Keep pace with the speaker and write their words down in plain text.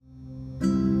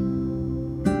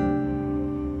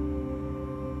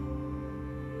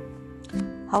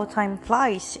How time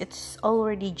flies. It's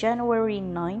already January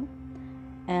 9,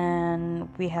 and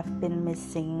we have been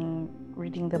missing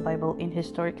reading the Bible in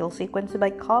historical sequence by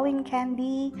Colin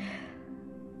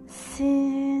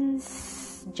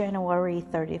since January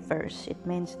 31st. It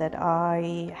means that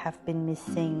I have been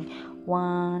missing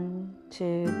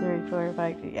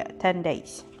 10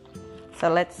 days. So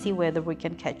let's see whether we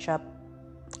can catch up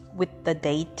with the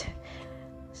date.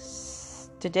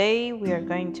 Today we are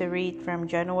going to read from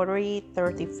January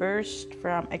 31st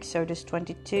from Exodus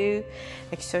 22,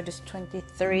 Exodus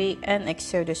 23, and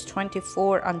Exodus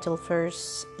 24 until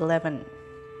verse 11.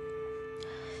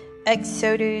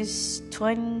 Exodus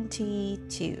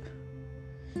 22.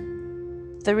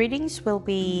 The readings will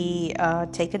be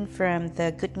taken from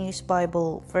the Good News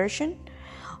Bible version.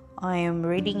 I am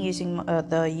reading using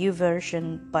the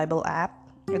YouVersion Bible app.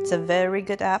 It's a very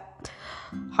good app.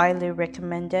 Highly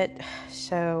recommended.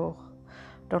 So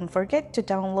don't forget to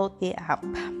download the app.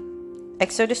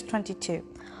 Exodus 22.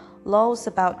 Laws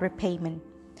about repayment.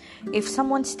 If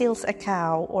someone steals a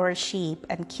cow or a sheep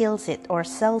and kills it or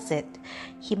sells it,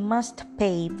 he must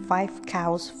pay 5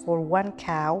 cows for 1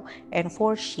 cow and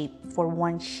 4 sheep for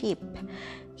 1 sheep.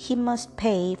 He must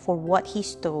pay for what he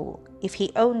stole. If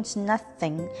he owns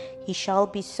nothing, he shall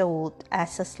be sold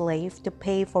as a slave to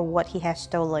pay for what he has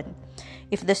stolen.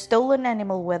 If the stolen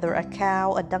animal, whether a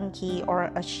cow, a donkey, or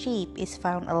a sheep, is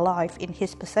found alive in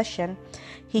his possession,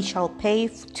 he shall pay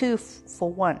 2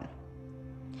 for 1.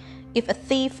 If a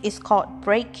thief is caught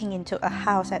breaking into a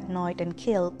house at night and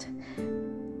killed,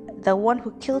 the one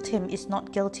who killed him is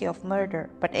not guilty of murder,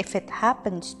 but if it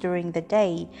happens during the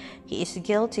day, he is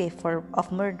guilty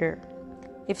of murder.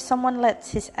 If someone lets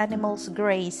his animals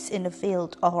graze in a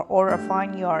field or a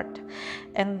vineyard,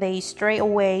 and they stray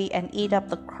away and eat up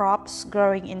the crops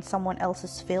growing in someone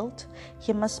else's field,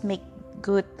 he must make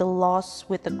good the loss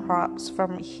with the crops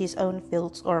from his own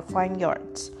fields or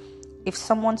vineyards. If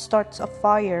someone starts a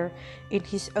fire in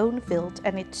his own field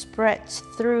and it spreads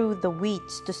through the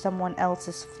weeds to someone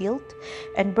else's field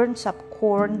and burns up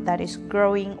corn that is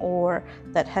growing or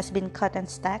that has been cut and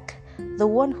stacked, the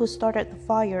one who started the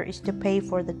fire is to pay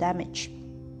for the damage.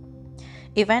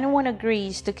 If anyone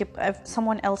agrees to keep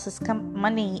someone else's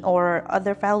money or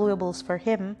other valuables for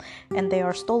him, and they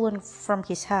are stolen from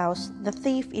his house, the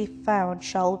thief, if found,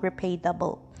 shall repay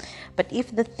double. But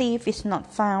if the thief is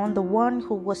not found, the one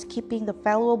who was keeping the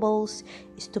valuables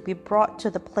is to be brought to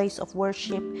the place of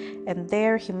worship, and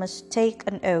there he must take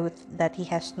an oath that he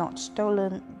has not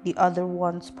stolen the other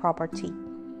one's property.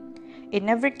 In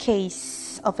every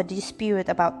case of a dispute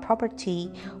about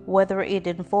property, whether it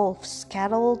involves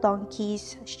cattle,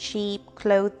 donkeys, sheep,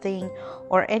 clothing,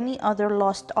 or any other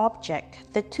lost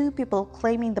object, the 2 people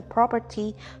claiming the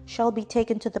property shall be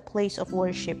taken to the place of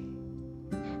worship.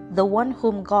 The one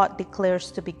whom God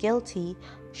declares to be guilty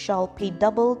shall pay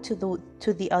double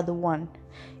to the other one.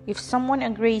 If someone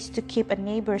agrees to keep a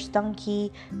neighbor's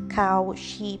donkey, cow,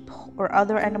 sheep, or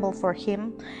other animal for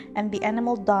him, and the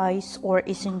animal dies or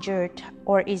is injured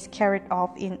or is carried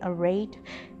off in a raid,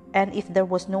 and if there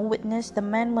was no witness, the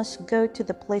man must go to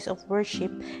the place of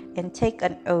worship and take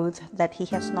an oath that he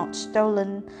has not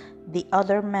stolen the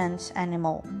other man's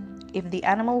animal. If the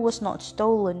animal was not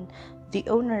stolen, the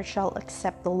owner shall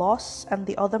accept the loss, and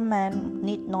the other man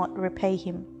need not repay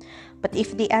him. But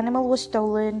if the animal was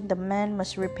stolen, the man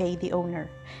must repay the owner.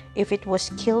 If it was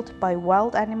killed by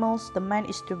wild animals, the man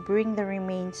is to bring the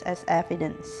remains as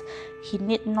evidence. He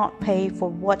need not pay for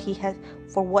what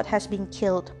has been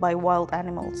killed by wild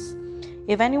animals.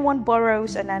 If anyone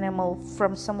borrows an animal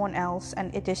from someone else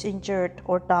and it is injured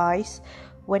or dies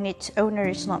when its owner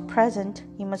is not present,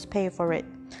 he must pay for it.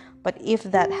 But if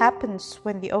that happens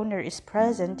when the owner is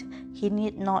present, he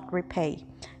need not repay.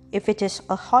 If it is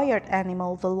a hired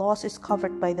animal, the loss is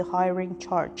covered by the hiring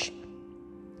charge.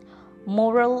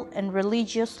 Moral and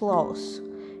religious laws.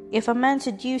 If a man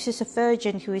seduces a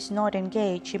virgin who is not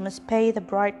engaged, he must pay the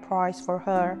bride price for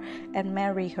her and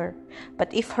marry her.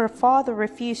 But if her father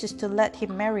refuses to let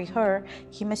him marry her,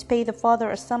 he must pay the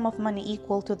father a sum of money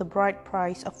equal to the bride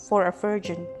price for a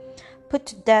virgin. Put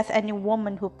to death any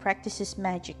woman who practices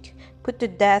magic. Put to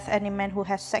death any man who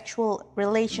has sexual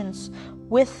relations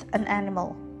with an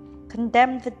animal.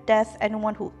 Condemn to death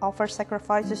anyone who offers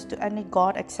sacrifices to any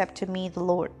god except to me, the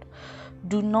Lord.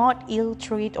 Do not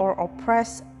ill-treat or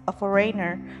oppress a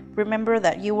foreigner. Remember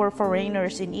that you were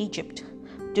foreigners in Egypt.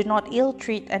 Do not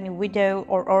ill-treat any widow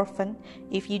or orphan.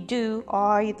 If you do,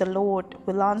 I, the Lord,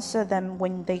 will answer them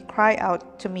when they cry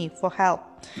out to me for help.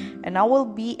 And I will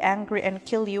be angry and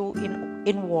kill you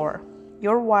in war.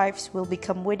 Your wives will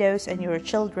become widows and your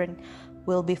children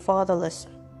will be fatherless.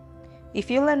 If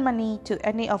you lend money to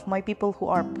any of my people who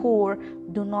are poor,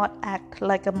 do not act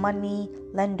like a money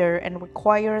lender and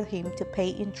require him to pay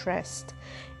interest.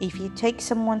 If you take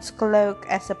someone's cloak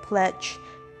as a pledge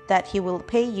that he will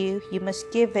pay you, you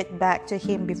must give it back to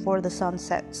him before the sun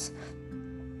sets,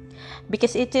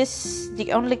 because it is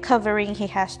the only covering he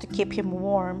has to keep him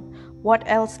warm. What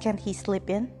else can he sleep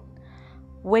in?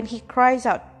 When he cries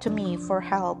out to me for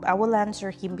help, I will answer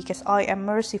him because I am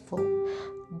merciful.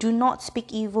 Do not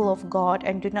speak evil of God,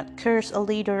 and do not curse a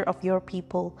leader of your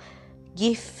people.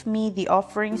 Give me the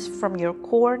offerings from your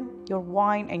corn, your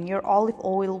wine, and your olive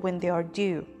oil when they are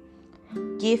due.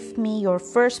 Give me your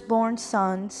firstborn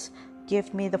sons.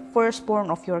 Give me the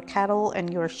firstborn of your cattle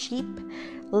and your sheep.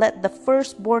 Let the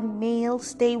firstborn male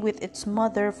stay with its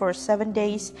mother for 7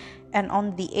 days, and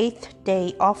on the 8th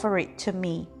day offer it to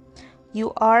me.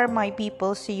 You are my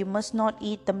people, so you must not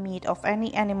eat the meat of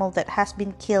any animal that has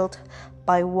been killed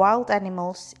by wild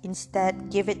animals.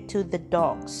 Instead, give it to the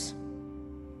dogs.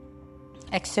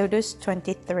 Exodus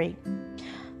 23.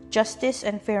 Justice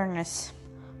and fairness.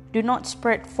 Do not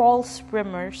spread false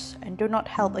rumors, and do not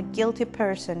help a guilty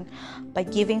person by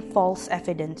giving false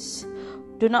evidence.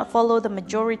 Do not follow the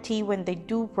majority when they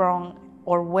do wrong,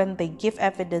 or when they give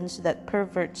evidence that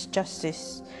perverts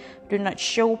justice. Do not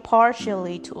show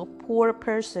partiality to a poor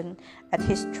person at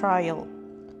his trial.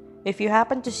 If you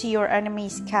happen to see your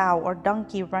enemy's cow or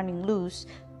donkey running loose,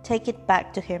 take it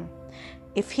back to him.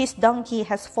 If his donkey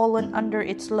has fallen under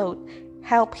its load,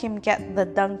 help him get the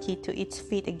donkey to its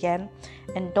feet again,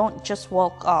 and don't just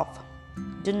walk off.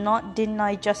 Do not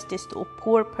deny justice to a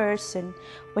poor person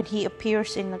when he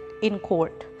appears in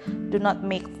court. Do not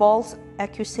make false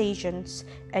accusations,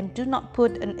 and do not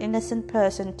put an innocent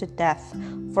person to death,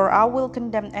 for I will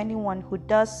condemn anyone who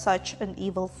does such an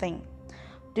evil thing.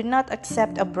 Do not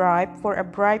accept a bribe, for a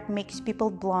bribe makes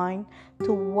people blind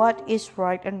to what is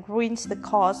right and ruins the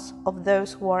cause of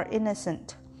those who are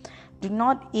innocent. Do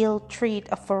not ill-treat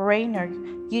a foreigner.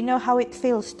 You know how it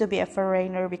feels to be a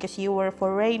foreigner because you were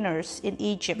foreigners in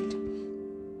Egypt.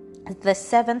 The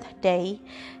seventh year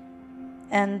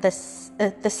and the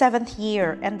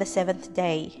seventh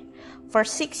day. For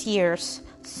 6 years,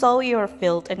 sow your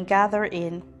field and gather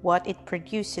in what it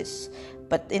produces.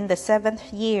 But in the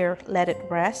 7th year, let it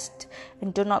rest,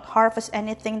 and do not harvest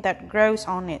anything that grows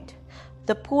on it.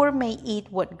 The poor may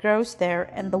eat what grows there,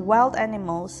 and the wild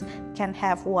animals can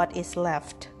have what is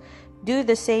left. Do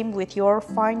the same with your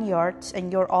vineyards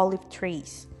and your olive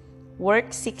trees.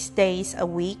 Work 6 days a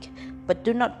week, but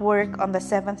do not work on the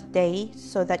 7th day,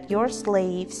 so that your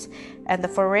slaves and the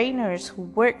foreigners who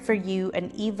work for you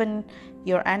and even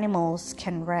your animals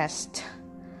can rest.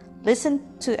 Listen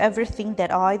to everything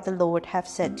that I, the Lord, have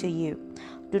said to you.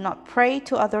 Do not pray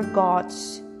to other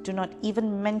gods. Do not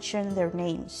even mention their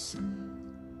names.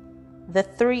 The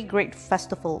 3 great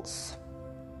festivals.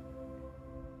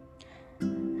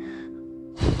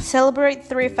 Celebrate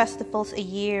 3 festivals a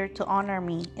year to honor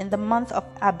me. In the month of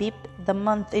Abib, the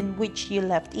month in which you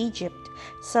left Egypt,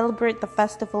 celebrate the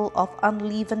festival of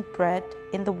unleavened bread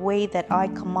in the way that I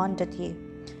commanded you.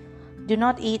 Do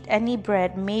not eat any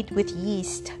bread made with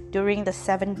yeast during the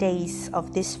 7 days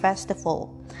of this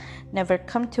festival. Never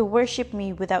come to worship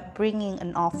me without bringing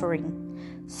an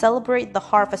offering. Celebrate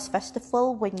the harvest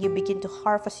festival when you begin to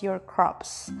harvest your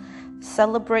crops.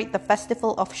 Celebrate the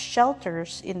festival of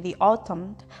shelters in the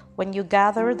autumn when you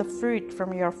gather the fruit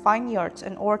from your vineyards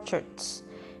and orchards.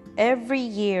 Every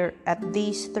year at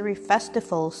these 3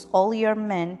 festivals, all your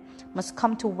men must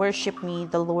come to worship me,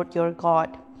 the Lord your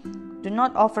God. Do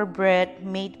not offer bread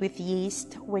made with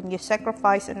yeast when you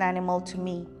sacrifice an animal to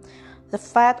me. The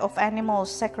fat of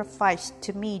animals sacrificed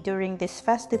to me during these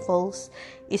festivals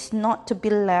is not to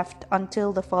be left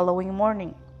until the following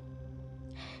morning.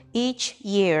 Each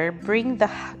year bring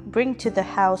to the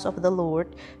house of the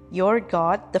Lord your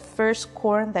God the first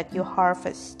corn that you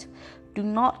harvest. Do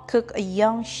not cook a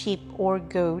young sheep or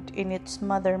goat in its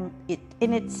mother's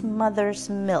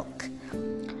milk.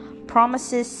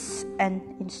 Promises and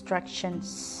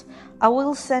instructions. I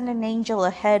will send an angel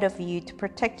ahead of you to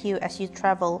protect you as you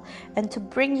travel and to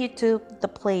bring you to the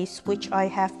place which I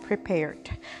have prepared.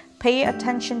 Pay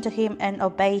attention to him and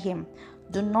obey him.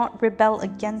 Do not rebel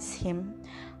against him,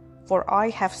 for I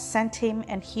have sent him,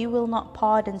 and he will not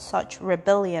pardon such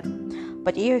rebellion.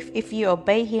 But if you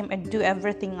obey him and do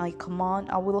everything I command,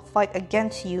 I will fight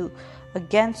against you,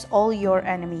 against all your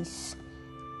enemies.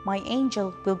 My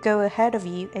angel will go ahead of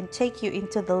you and take you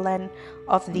into the land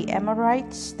of the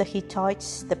Amorites, the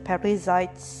Hittites, the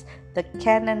Perizzites, the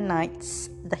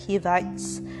Canaanites, the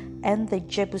Hittites, and the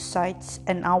Jebusites,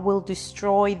 and I will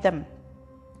destroy them.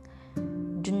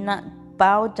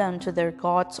 bow down to their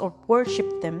gods or worship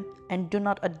them, and do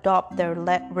not adopt their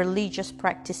religious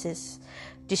practices,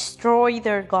 destroy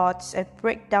their gods, and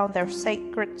break down their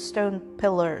sacred stone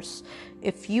pillars.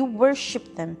 If you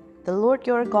worship them, the Lord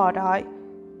your God,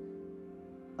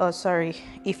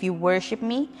 if you worship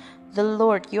me, the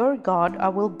Lord your God, I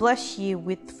will bless you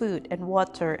with food and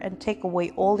water and take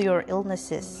away all your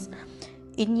illnesses.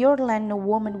 In your land no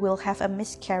woman will have a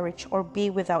miscarriage or be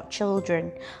without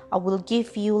children. I will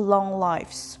give you long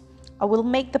lives. I will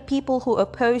make the people who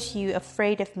oppose you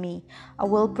afraid of me. I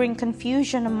will bring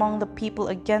confusion among the people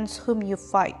against whom you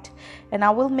fight, and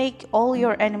I will make all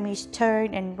your enemies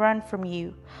turn and run from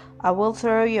you. I will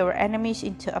throw your enemies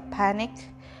into a panic.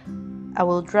 I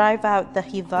will drive out the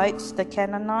Hivites, the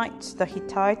Canaanites, the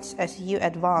Hittites as you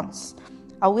advance.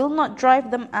 I will not drive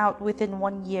them out within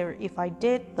 1 year. If I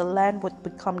did, the land would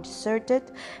become deserted,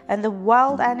 and the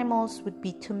wild animals would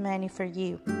be too many for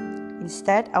you.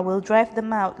 Instead, I will drive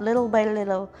them out little by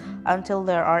little until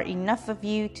there are enough of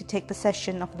you to take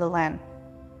possession of the land.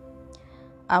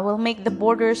 I will make the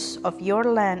borders of your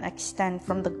land extend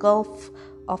from the Gulf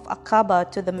of Aqaba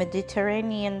to the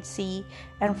Mediterranean Sea,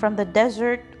 and from the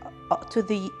desert to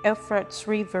the Euphrates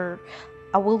River.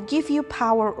 I will give you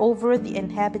power over the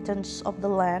inhabitants of the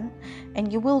land,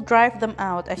 and you will drive them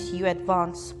out as you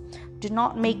advance. Do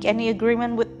not make any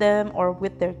agreement with them or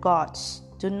with their gods.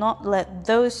 Do not let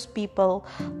those people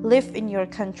live in your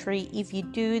country. If you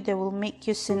do, they will make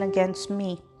you sin against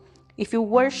me. If you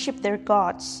worship their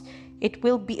gods, it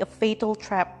will be a fatal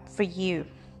trap for you.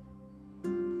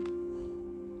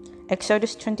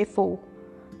 Exodus 24.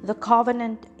 The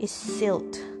covenant is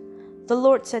sealed. The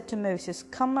Lord said to Moses,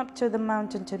 "Come up to the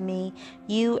mountain to me,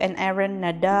 you and Aaron,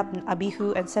 Nadab,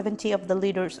 Abihu, and 70 of the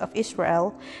leaders of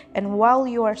Israel, and while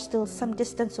you are still some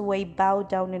distance away, bow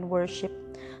down and worship.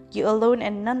 You alone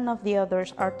and none of the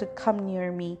others are to come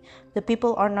near me. The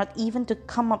people are not even to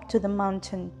come up to the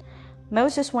mountain."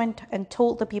 Moses went and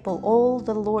told the people all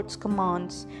the Lord's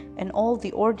commands and all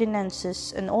the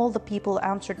ordinances, and all the people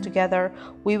answered together,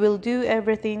 "We will do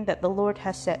everything that the Lord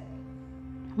has said."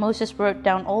 Moses wrote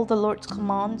down all the Lord's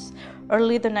commands.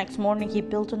 Early the next morning he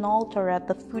built an altar at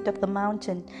the foot of the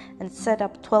mountain and set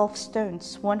up 12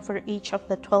 stones, one for each of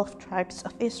the 12 tribes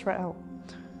of Israel.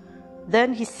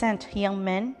 Then he sent young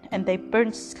men, and they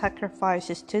burned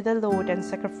sacrifices to the Lord and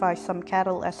sacrificed some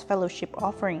cattle as fellowship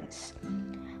offerings.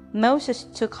 Moses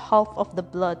took half of the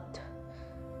blood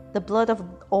of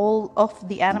all of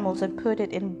the animals, and put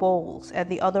it in bowls, and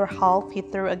the other half he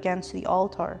threw against the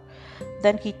altar.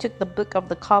 Then he took the book of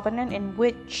the covenant in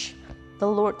which the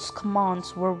Lord's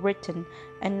commands were written,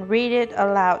 and read it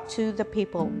aloud to the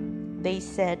people. They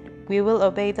said, "We will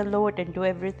obey the Lord and do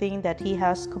everything that he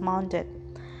has commanded."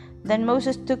 Then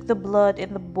Moses took the blood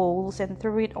in the bowls and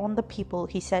threw it on the people.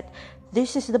 He said,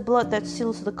 "This is the blood that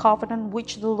seals the covenant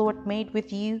which the Lord made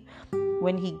with you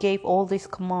when he gave all these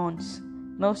commands."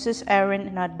 Moses,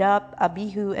 Aaron, Nadab,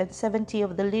 Abihu, and 70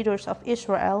 of the leaders of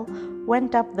Israel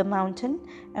went up the mountain,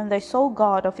 and they saw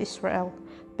God of Israel.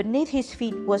 Beneath his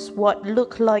feet was what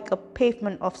looked like a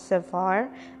pavement of sapphire,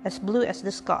 as blue as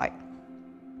the sky.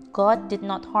 God did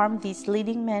not harm these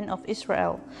leading men of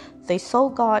Israel. They saw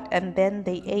God, and then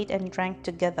they ate and drank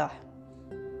together.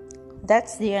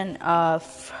 That's the end of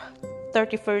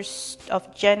 31st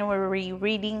of January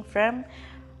reading from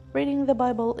Reading the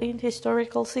Bible in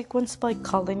Historical Sequence by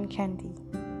Colin Candy.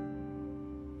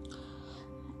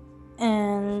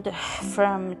 And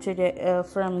from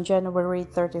January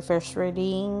 31st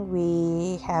reading,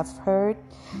 we have heard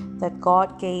that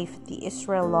God gave the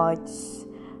Israelites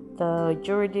the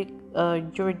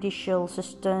judicial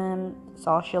system,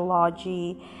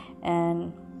 sociology,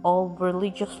 and all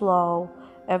religious law,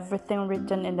 everything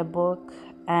written in the book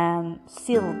and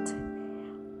sealed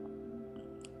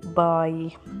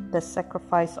by the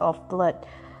sacrifice of blood.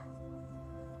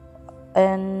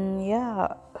 And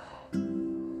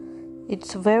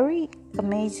it's very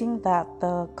amazing that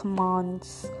the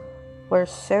commands were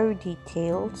so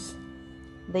detailed.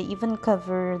 They even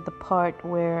cover the part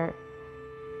where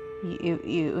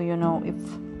you know,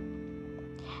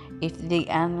 if the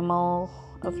animal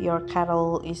of your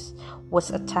cattle was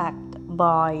attacked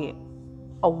by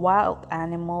a wild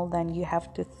animal, then you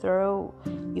have to throw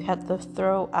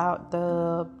out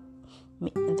the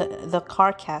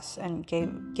carcass and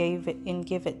give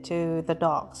it to the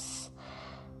dogs.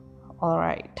 All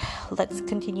right, let's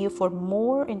continue for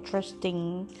more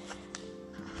interesting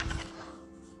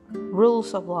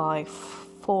rules of life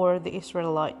for the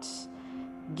Israelites,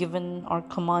 given or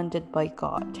commanded by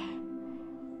God.